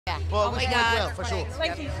Yeah. But Oh my God. well, for sure.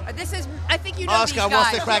 Thank you. This is, I think you know Oscar, these guys.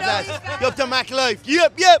 what's the crack, lads? Yup, TheMacLife.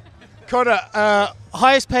 Yep. Conor,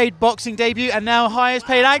 highest paid boxing debut and now highest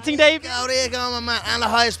paid acting debut. There you go, my man. And the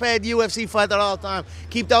highest paid UFC fighter all time.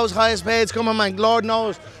 Keep those highest paid coming, man. The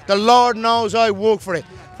Lord knows I work for it.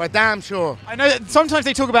 For damn sure. I know that sometimes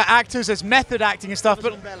they talk about actors as method acting and stuff,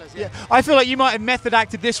 but yeah. I feel like you might have method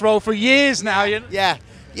acted this role for years now. You know? Yeah.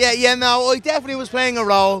 No, I definitely was playing a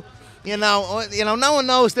role. You know, no one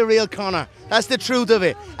knows the real Conor. That's the truth of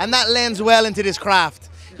it, and that lends well into this craft.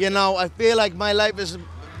 You know, I feel like my life is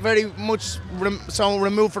very much so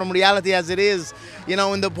removed from reality as it is. You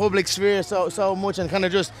know, in the public sphere so much, and kind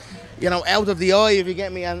of just, you know, out of the eye, if you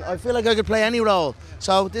get me. And I feel like I could play any role.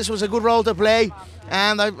 So this was a good role to play,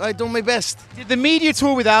 and I done my best. Did the media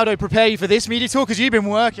tour with Aldo prepare you for this media tour? Because you've been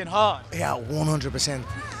working hard. Yeah, 100%.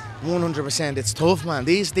 100%. It's tough, man.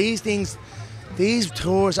 These things. These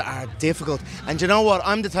tours are difficult, and you know what?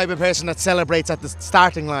 I'm the type of person that celebrates at the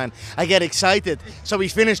starting line. I get excited. So we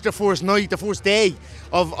finished the first night, the first day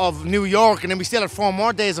of New York, and then we still had 4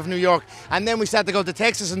 more days of New York, and then we start to go to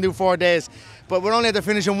Texas and do 4 days. But we're only at the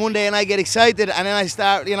finish on one day, and I get excited, and then I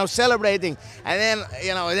start, you know, celebrating, and then,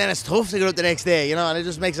 you know, then it's tough to go out the next day, you know, and it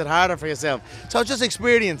just makes it harder for yourself. So it's just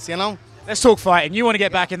experience, you know. Let's talk fighting. You want to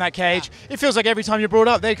get back in that cage. It feels like every time you're brought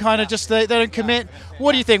up, they kind of just, they don't commit.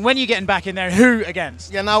 What do you think? When are you getting back in there? Who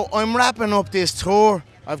against? You know, I'm wrapping up this tour.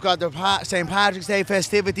 I've got the St. Patrick's Day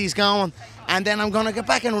festivities going, and then I'm going to get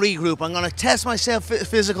back and regroup. I'm going to test myself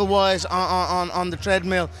physical-wise on the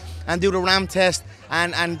treadmill and do the RAM test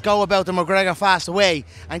and go about the McGregor fast away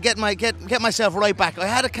and get myself right back. I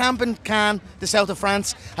had a camp in Cannes, the south of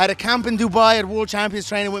France. I had a camp in Dubai at World Champions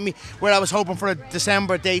training with me, where I was hoping for a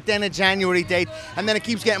December date, then a January date, and then it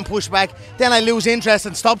keeps getting pushed back. Then I lose interest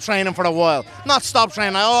and stop training for a while. Not stop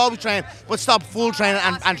training, I always train, but stop full training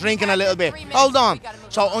and drinking a little bit. Hold on.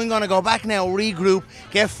 So I'm going to go back now, regroup,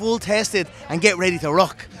 get full tested, and get ready to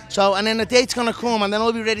rock. So, and then the date's going to come, and then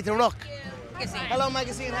I'll be ready to rock. Hello,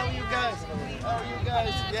 magazine. How are you guys? How are you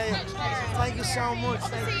guys? Yeah. Thank you so much.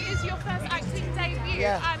 Obviously, it's your first acting debut.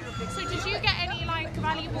 Yeah. So did you get any like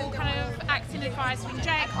valuable kind of acting advice from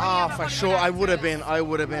Jake? Oh, for sure. I would have been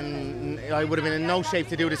in no shape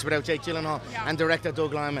to do this without Jake Gyllenhaal and director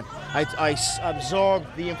Doug Liman. I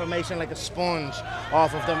absorbed the information like a sponge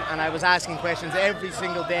off of them, and I was asking questions every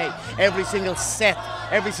single day, every single set,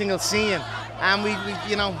 every single scene. And we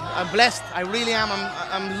you know, I'm blessed. I really am.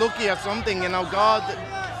 I'm lucky or something. You know, God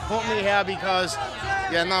put me here because,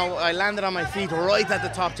 you know, I landed on my feet right at the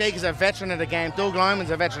top. Jake is a veteran of the game. Doug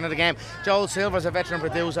Lyman's a veteran of the game. Joel Silver's a veteran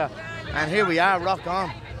producer. And here we are, rock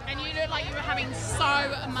on. And you look like you were having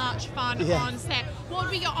so much fun on set. What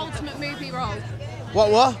would be your ultimate movie role? What?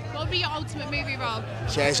 What would be your ultimate movie role?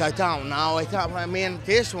 Jeez, I don't know. I mean,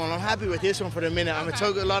 this one, I'm happy with this one for the minute. It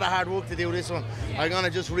took a lot of hard work to do this one. I'm going to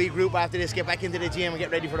just regroup after this, get back into the gym and get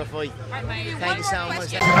ready for the fight. Thank you so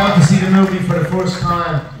much. I'm about to see the movie for the first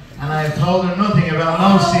time, and I've told her nothing about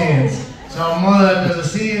no scenes. So, Mother, there's a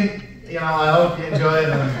scene, you know, I hope you enjoy it.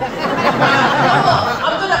 I'm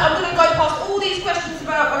gonna go past all these questions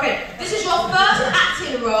about, okay, this is your first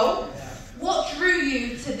acting role. What drew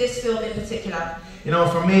you to this film in particular? You know,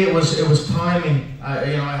 for me it was timing.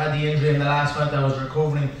 You know, I had the injury in the last fight. I was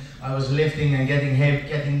recovering. I was lifting and getting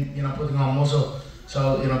heavy, you know, putting on muscle.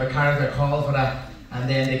 So, you know, the character called for that. And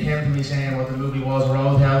then they came to me saying what the movie was,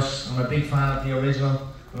 Roadhouse. I'm a big fan of the original.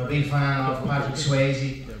 I'm a big fan of Patrick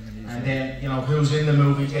Swayze. And then, you know, who's in the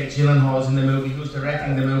movie? Jake Gyllenhaal's in the movie. Who's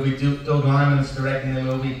directing the movie? Doug Liman's directing the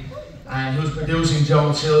movie. And who's producing?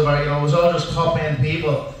 Joel Silver. You know, it was all just top-end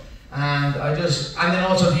people. And then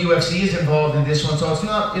also the UFC is involved in this one, so it's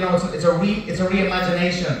not, you know, it's a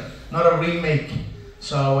reimagination, not a remake.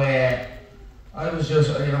 So I was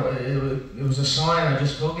just, you know, it was a sign. I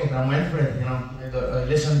just took it and went for it. You know, I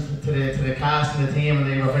listened to the cast and the team, and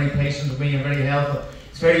they were very patient with me and very helpful.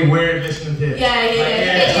 It's very weird listening to.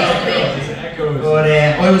 But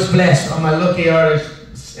I was blessed. I'm a lucky Irish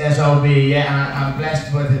SOB, and I'm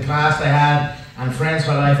blessed with the cast I had and friends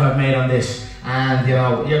for life I've made on this. And you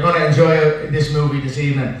know, you're going to enjoy this movie this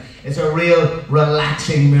evening. It's a real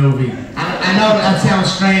relaxing movie. And I know that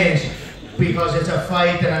sounds strange because it's a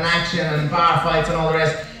fight and an action and bar fights and all the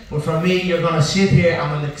rest. But for me, you're going to sit here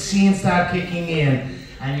and when the scenes start kicking in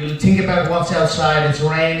and you'll think about what's outside. It's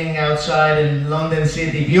raining outside in London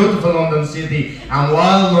City, beautiful London City and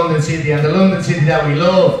wild London City and the London City that we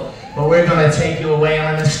love. But we're going to take you away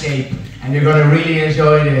on an escape and you're going to really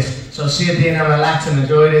enjoy this. So sit in and relax and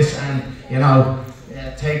enjoy this, and you know,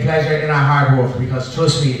 take pleasure in our hard work, because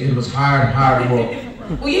trust me, it was hard work.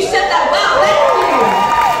 Well, you said that well, thank you.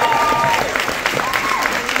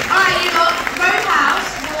 Alright, you got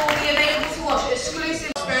Roadhouse,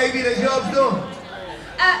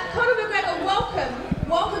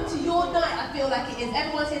 is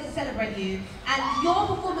everyone's here to celebrate you, and your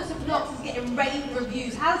performance of Knox is getting rave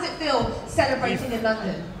reviews. How does it feel celebrating in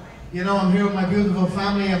London? You know, I'm here with my beautiful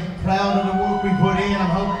family. I'm proud of the work we put in. I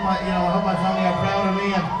hope my family are proud of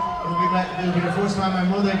me. And it'll be the first time my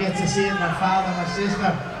mother gets to see it, my father, my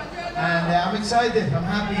sister. And I'm excited. I'm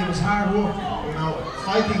happy. It was hard work. You know,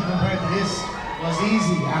 fighting compared to this was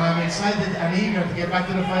easy. And I'm excited and eager to get back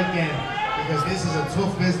to the fight game because this is a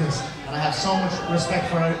tough business. And I have so much respect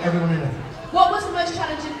for everyone in it. What was the most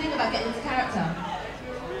challenging thing about getting into character?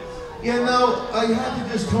 You know, I had to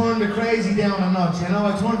just turn the crazy down a notch. You know,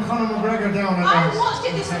 I turned Conor McGregor down a notch. I watched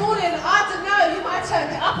it this morning. I don't know. You might have turned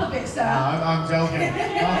it up a bit, sir. No, I'm joking.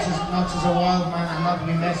 Notch is a wild man and not to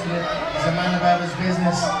be messed with. He's a man about his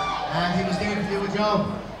business, and he was there to do a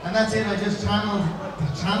job. And that's it. I just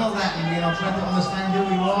channeled that, and you know, tried to understand who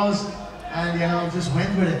he was, and you know, just went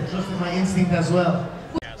with it, trusted my instinct as well.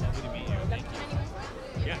 Yeah, lovely to meet you. Thank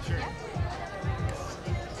you. Yeah, sure.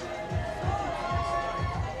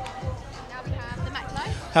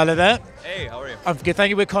 Hello there. Hey, how are you? I'm good, thank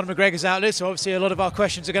you. We're Conor McGregor's outlet, so obviously a lot of our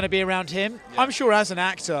questions are going to be around him. Yeah. I'm sure as an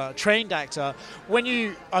actor, trained actor, when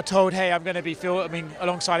you are told, hey, I'm going to be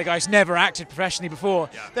alongside a guy who's never acted professionally before,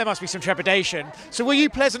 there must be some trepidation. So were you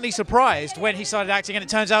pleasantly surprised when he started acting and it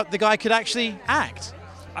turns out the guy could actually act?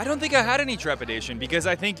 I don't think I had any trepidation because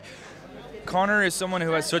I think Conor is someone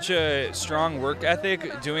who has such a strong work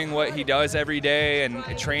ethic, doing what he does every day and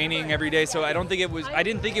training every day. So I didn't think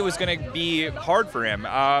it was going to be hard for him.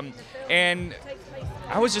 And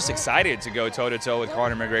I was just excited to go toe-to-toe with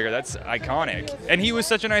Conor McGregor. That's iconic. And he was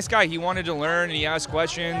such a nice guy. He wanted to learn and he asked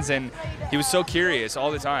questions and he was so curious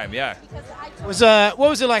all the time, yeah. What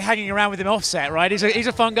was it like hanging around with him offset, right? He's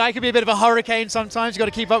a fun guy. He can be a bit of a hurricane sometimes. You've got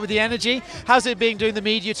to keep up with the energy. How's it been doing the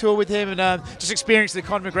media tour with him and just experiencing the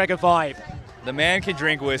Conor McGregor vibe? The man can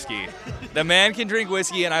drink whiskey. The man can drink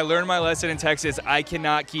whiskey, and I learned my lesson in Texas. I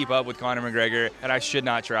cannot keep up with Conor McGregor, and I should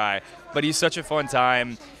not try. But he's such a fun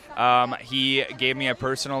time. He gave me a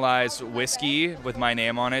personalized whiskey with my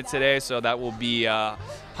name on it today, so that will be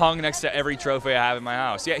hung next to every trophy I have in my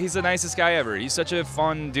house. Yeah, he's the nicest guy ever. He's such a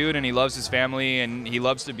fun dude, and he loves his family, and he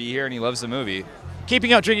loves to be here, and he loves the movie.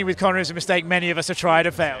 Keeping up drinking with Conor is a mistake many of us have tried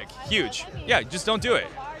and failed. Huge. Yeah, just don't do it.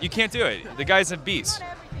 You can't do it. The guy's a beast.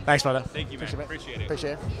 Thanks, brother. Thank you, man. Appreciate it.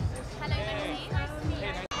 Appreciate it. Hello.